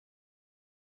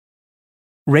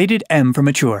Rated M for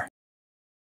mature.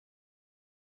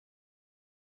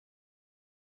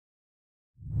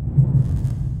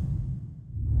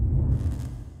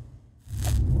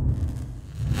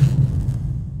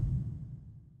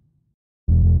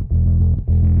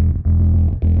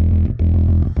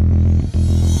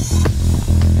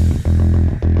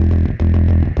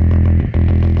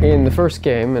 In the first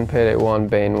game, in Payday 1,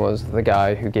 Bane was the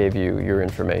guy who gave you your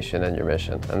information and your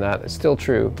mission, and that is still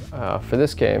true for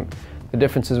this game. The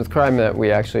difference is with CrimeNet,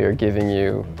 we actually are giving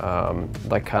you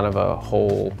like kind of a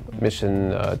whole mission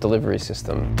delivery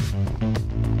system.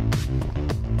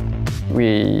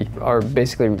 We are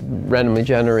basically randomly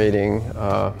generating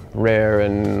rare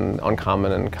and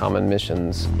uncommon and common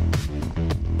missions.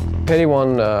 Payday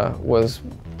 1 was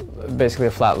basically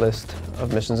a flat list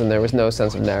of missions, and there was no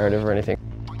sense of narrative or anything.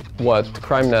 What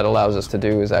CrimeNet allows us to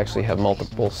do is actually have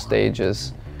multiple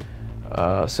stages.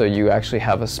 So you actually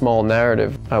have a small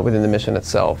narrative within the mission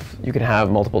itself. You can have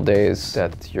multiple days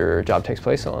that your job takes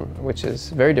place on, which is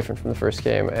very different from the first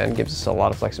game and gives us a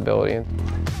lot of flexibility.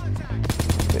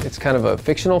 It's kind of a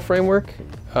fictional framework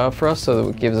for us, so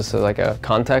it gives us like a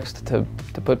context to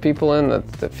put people in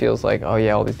that feels like, oh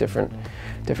yeah, all these different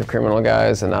criminal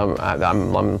guys, and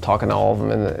I'm talking to all of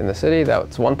them in the city.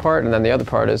 That's one part, and then the other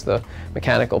part is the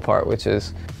mechanical part, which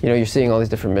is, you know, you're seeing all these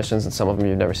different missions, and some of them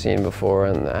you've never seen before,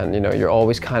 and you know, you're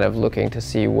always kind of looking to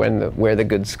see where the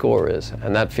good score is,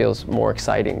 and that feels more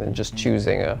exciting than just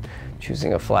choosing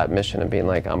a flat mission and being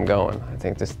like, I'm going. I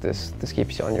think this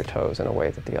keeps you on your toes in a way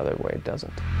that the other way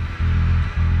doesn't.